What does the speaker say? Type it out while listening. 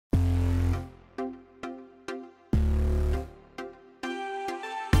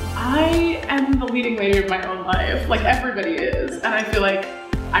I am the leading lady of my own life, like everybody is. And I feel like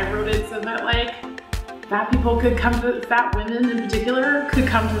I wrote it so that like fat people could come to, fat women in particular, could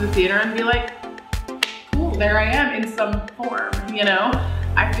come to the theater and be like, cool, there I am in some form, you know?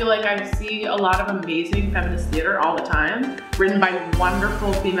 I feel like I see a lot of amazing feminist theater all the time, written by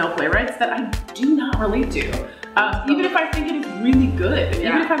wonderful female playwrights that I do not relate to. Even if I think it is really good,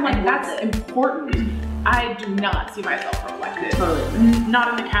 even if I'm like, that's important, I do not see myself reflected. Totally.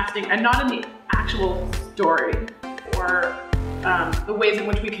 Not in the casting and not in the actual story or the ways in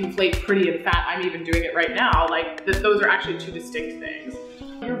which we conflate pretty and fat. I'm even doing it right now. Like, those are actually two distinct things.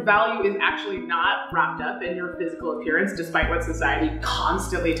 Your value is actually not wrapped up in your physical appearance, despite what society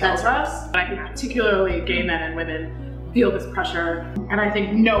constantly tells us. And I think particularly gay men and women feel this pressure. And I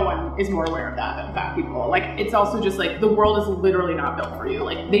think no one is more aware of that than fat people. Like, it's also just like, the world is literally not built for you.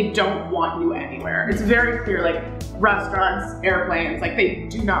 Like, they don't want you anywhere. It's very clear, like restaurants, airplanes, like they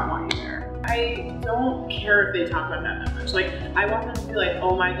do not want you there. I don't care if they talk about that much. Like, I want them to be like,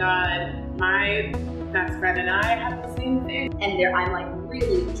 oh my God, my best friend and I have the same thing. And I'm like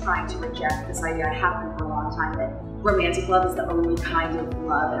really trying to reject this idea, I have been for a long time, that romantic love is the only kind of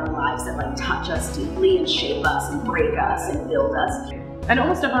love in our lives that like touch us deeply and shape us and break us and build us. And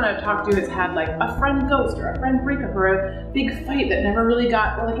almost everyone I've talked to has had like a friend ghost or a friend breakup or a big fight that never really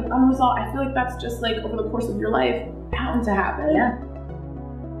got, or like an unresolved. I feel like that's just like over the course of your life bound to happen. Yeah.